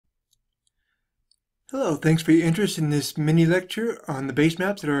Hello, thanks for your interest in this mini lecture on the base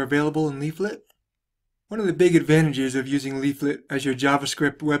maps that are available in Leaflet. One of the big advantages of using Leaflet as your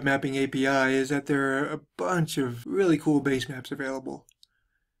JavaScript web mapping API is that there are a bunch of really cool base maps available.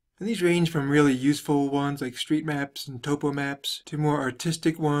 And these range from really useful ones like street maps and topo maps to more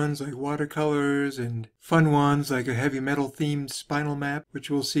artistic ones like watercolors and fun ones like a heavy metal themed Spinal Map, which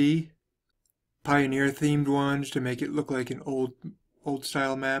we'll see. Pioneer themed ones to make it look like an old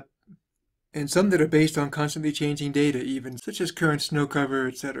style map. And some that are based on constantly changing data even, such as current snow cover,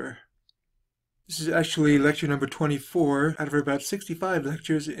 etc. This is actually lecture number 24 out of about 65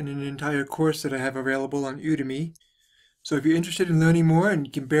 lectures in an entire course that I have available on Udemy. So if you're interested in learning more and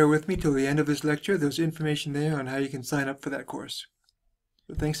you can bear with me till the end of this lecture, there's information there on how you can sign up for that course.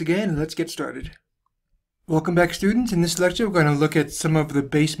 So thanks again, and let's get started. Welcome back, students. In this lecture, we're going to look at some of the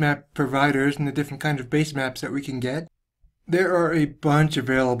base map providers and the different kinds of base maps that we can get. There are a bunch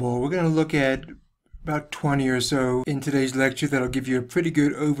available. We're going to look at about 20 or so in today's lecture that'll give you a pretty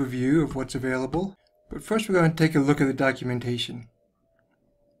good overview of what's available. But first we're going to take a look at the documentation.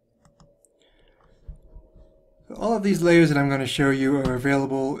 So all of these layers that I'm going to show you are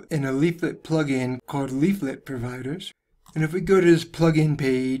available in a Leaflet plugin called Leaflet Providers. And if we go to this plugin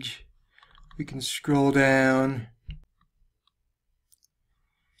page, we can scroll down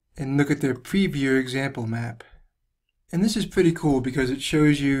and look at their preview example map. And this is pretty cool because it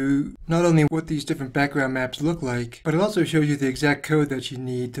shows you not only what these different background maps look like, but it also shows you the exact code that you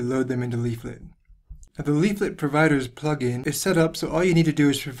need to load them into Leaflet. Now, the Leaflet Providers plugin is set up so all you need to do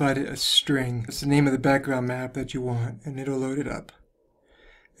is provide it a string. That's the name of the background map that you want, and it'll load it up.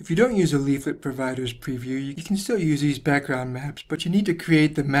 If you don't use a Leaflet Providers preview, you can still use these background maps, but you need to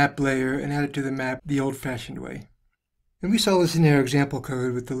create the map layer and add it to the map the old-fashioned way. And we saw this in our example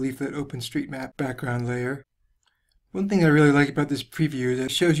code with the Leaflet OpenStreetMap background layer. One thing I really like about this preview is that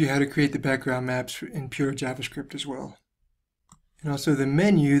it shows you how to create the background maps in pure JavaScript as well. And also the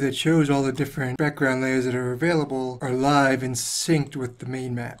menu that shows all the different background layers that are available are live and synced with the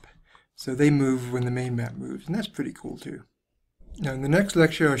main map. So they move when the main map moves, and that's pretty cool too. Now in the next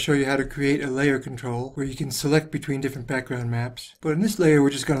lecture I'll show you how to create a layer control where you can select between different background maps. But in this layer we're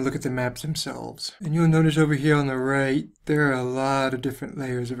just going to look at the maps themselves. And you'll notice over here on the right there are a lot of different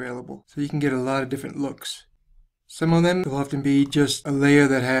layers available. So you can get a lot of different looks. Some of them will often be just a layer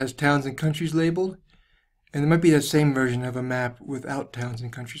that has towns and countries labeled, and there might be that same version of a map without towns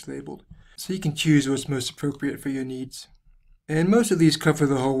and countries labeled. So you can choose what's most appropriate for your needs. And most of these cover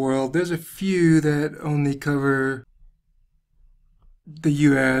the whole world. There's a few that only cover the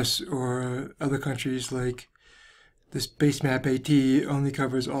US or other countries, like this Basemap AT only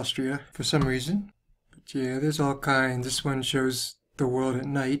covers Austria for some reason. But yeah, there's all kinds. This one shows the world at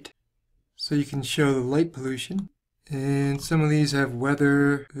night, so you can show the light pollution. And some of these have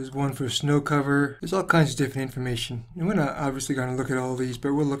weather. There's one for snow cover. There's all kinds of different information. And we're not obviously going to look at all these,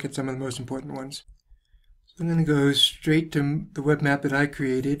 but we'll look at some of the most important ones. So I'm going to go straight to the web map that I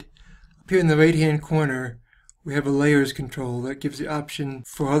created. Up here in the right-hand corner, we have a layers control that gives the option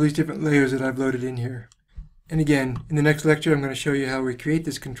for all these different layers that I've loaded in here. And again, in the next lecture, I'm going to show you how we create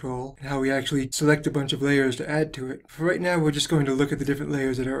this control and how we actually select a bunch of layers to add to it. For right now, we're just going to look at the different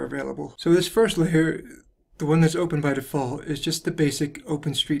layers that are available. So this first layer, the one that's open by default, is just the basic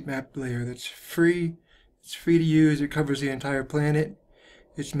OpenStreetMap layer that's free. It's free to use. It covers the entire planet.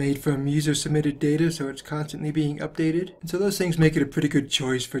 It's made from user-submitted data, so it's constantly being updated. And so those things make it a pretty good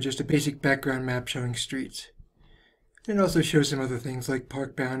choice for just a basic background map showing streets. And it also shows some other things like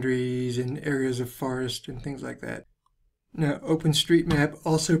park boundaries and areas of forest and things like that. Now, OpenStreetMap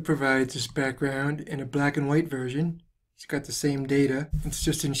also provides this background in a black and white version. It's got the same data. It's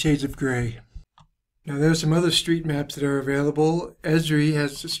just in shades of gray. Now there are some other street maps that are available. Esri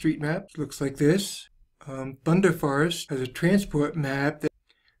has a street map. It looks like this. Thunder Forest has a transport map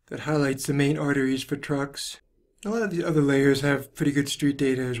that highlights the main arteries for trucks. A lot of these other layers have pretty good street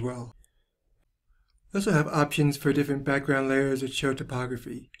data as well. We also have options for different background layers that show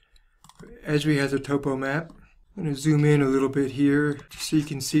topography. Esri has a topo map. I'm going to zoom in a little bit here just so you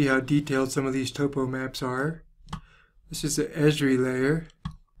can see how detailed some of these topo maps are. This is the Esri layer.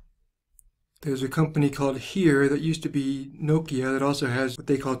 There's a company called Here that used to be Nokia that also has what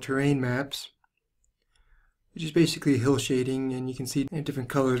they call terrain maps, which is basically hill shading, and you can see different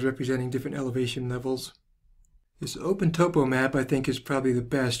colors representing different elevation levels. This Open Topo map I think is probably the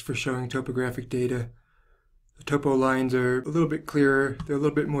best for showing topographic data. The topo lines are a little bit clearer, they're a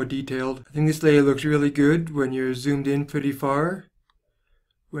little bit more detailed. I think this layer looks really good when you're zoomed in pretty far.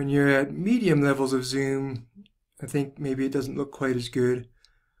 When you're at medium levels of zoom, I think maybe it doesn't look quite as good.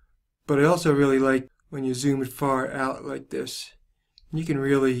 But I also really like when you zoom it far out like this. You can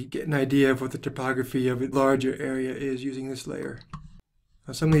really get an idea of what the topography of a larger area is using this layer.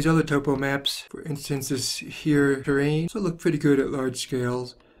 Now, some of these other topo maps, for instance this here terrain, also look pretty good at large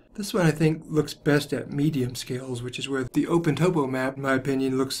scales. This one I think looks best at medium scales, which is where the open topo map, in my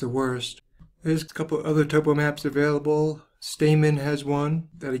opinion, looks the worst. There's a couple other topo maps available. Stamen has one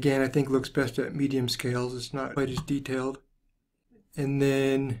that again I think looks best at medium scales. It's not quite as detailed. And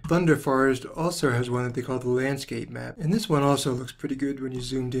then Thunder Forest also has one that they call the landscape map. And this one also looks pretty good when you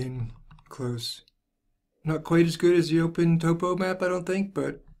zoomed in close. Not quite as good as the open topo map, I don't think,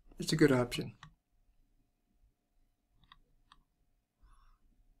 but it's a good option.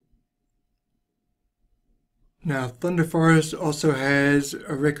 Now, Thunder Forest also has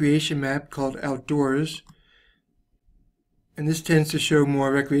a recreation map called Outdoors. And this tends to show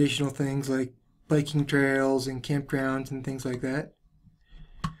more recreational things like biking trails and campgrounds and things like that.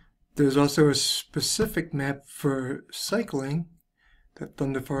 There's also a specific map for cycling that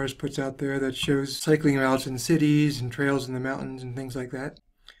Thunder Forest puts out there that shows cycling routes in cities and trails in the mountains and things like that.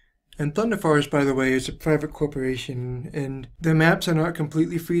 And Thunder Forest, by the way, is a private corporation, and the maps are not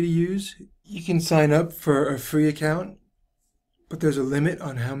completely free to use. You can sign up for a free account, but there's a limit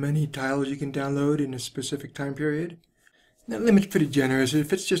on how many tiles you can download in a specific time period. That limit's pretty generous.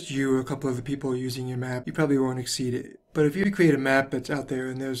 If it's just you or a couple other people using your map, you probably won't exceed it. But if you create a map that's out there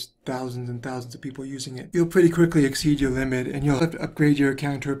and there's thousands and thousands of people using it, you'll pretty quickly exceed your limit and you'll have to upgrade your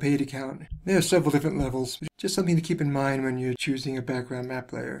account to a paid account. There are several different levels. Just something to keep in mind when you're choosing a background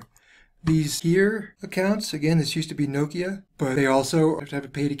map layer. These here accounts, again, this used to be Nokia, but they also have to have a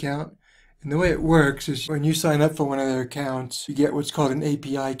paid account. And the way it works is when you sign up for one of their accounts, you get what's called an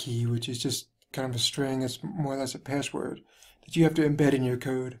API key, which is just kind of a string that's more or less a password that you have to embed in your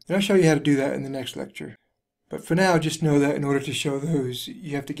code. And I'll show you how to do that in the next lecture. But for now, just know that in order to show those,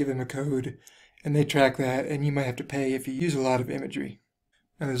 you have to give them a code, and they track that, and you might have to pay if you use a lot of imagery.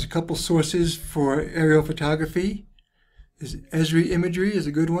 Now there's a couple sources for aerial photography. Esri Imagery is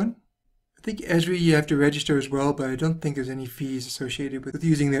a good one. I think Esri you have to register as well, but I don't think there's any fees associated with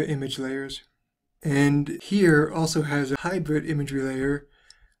using their image layers. And here also has a hybrid imagery layer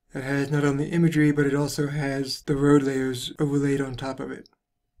that has not only imagery, but it also has the road layers overlaid on top of it.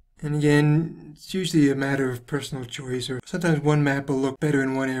 And again, it's usually a matter of personal choice, or sometimes one map will look better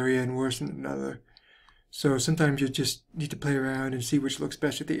in one area and worse in another. So sometimes you just need to play around and see which looks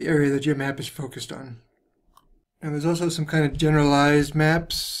best at the area that your map is focused on. And there's also some kind of generalized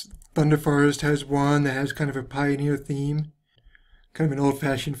maps. Thunder Forest has one that has kind of a pioneer theme, kind of an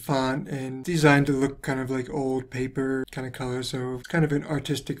old-fashioned font, and designed to look kind of like old paper kind of color, so it's kind of an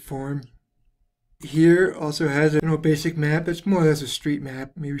artistic form. Here also has a basic map. It's more or less a street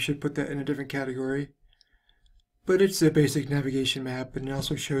map. Maybe we should put that in a different category. But it's a basic navigation map, and it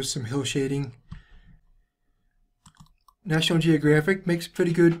also shows some hill shading. National Geographic makes a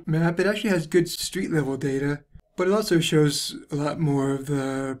pretty good map. It actually has good street level data, but it also shows a lot more of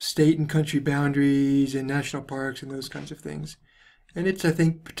the state and country boundaries and national parks and those kinds of things. And it's, I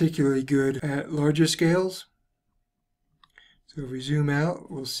think, particularly good at larger scales. So if we zoom out,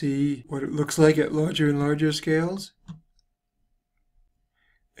 we'll see what it looks like at larger and larger scales.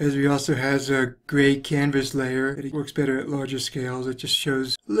 Esri also has a gray canvas layer that works better at larger scales. It just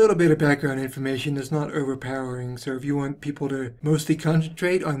shows a little bit of background information that's not overpowering. So if you want people to mostly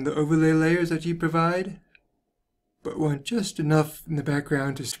concentrate on the overlay layers that you provide, but want just enough in the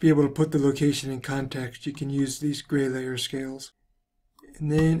background to be able to put the location in context, you can use these gray layer scales.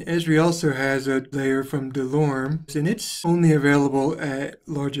 And then Esri also has a layer from Delorme, and it's only available at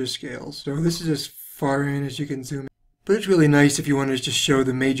larger scales. So this is as far in as you can zoom in. But it's really nice if you want to just show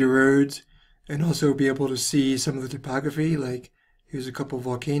the major roads and also be able to see some of the topography. Like here's a couple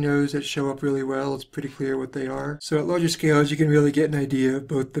volcanoes that show up really well. It's pretty clear what they are. So at larger scales, you can really get an idea of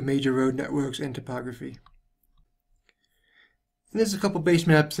both the major road networks and topography. And there's a couple base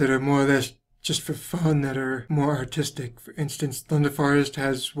maps that are more or less just for fun that are more artistic. For instance, Thunder Forest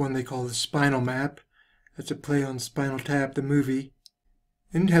has one they call the Spinal Map. That's a play on Spinal Tap, the movie.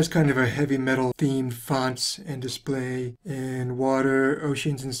 And it has kind of a heavy metal themed fonts and display, and water,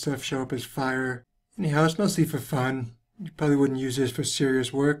 oceans and stuff show up as fire. Anyhow, it's mostly for fun. You probably wouldn't use this for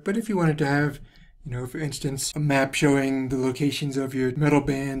serious work, but if you wanted to have, for instance, a map showing the locations of your metal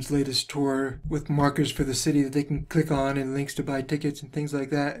band's latest tour with markers for the city that they can click on and links to buy tickets and things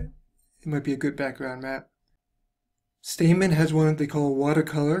like that, it might be a good background map. Stamen has one that they call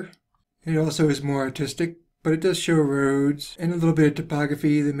watercolor. It also is more artistic, but it does show roads and a little bit of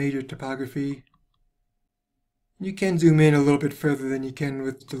topography, the major topography. You can zoom in a little bit further than you can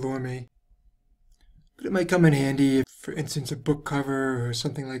with Delorme. But it might come in handy if, for instance, a book cover or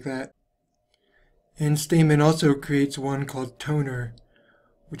something like that. And Stamen also creates one called Toner,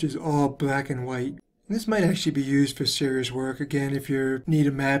 which is all black and white. And this might actually be used for serious work. Again, if you need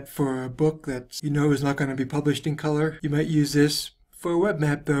a map for a book that you know is not going to be published in color, you might use this. For a web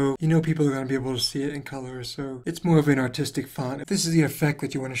map, though, you know people are going to be able to see it in color, so it's more of an artistic font. This is the effect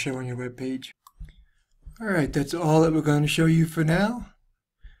that you want to show on your web page. Alright, that's all that we're going to show you for now.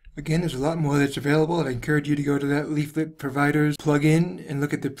 Again, there's a lot more that's available, and I encourage you to go to that Leaflet Providers plugin and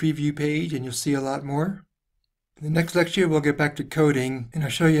look at the preview page, and you'll see a lot more. In the next lecture, we'll get back to coding, and I'll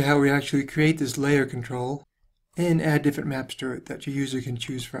show you how we actually create this layer control and add different maps to it that your user can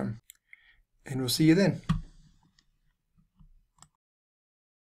choose from. And we'll see you then.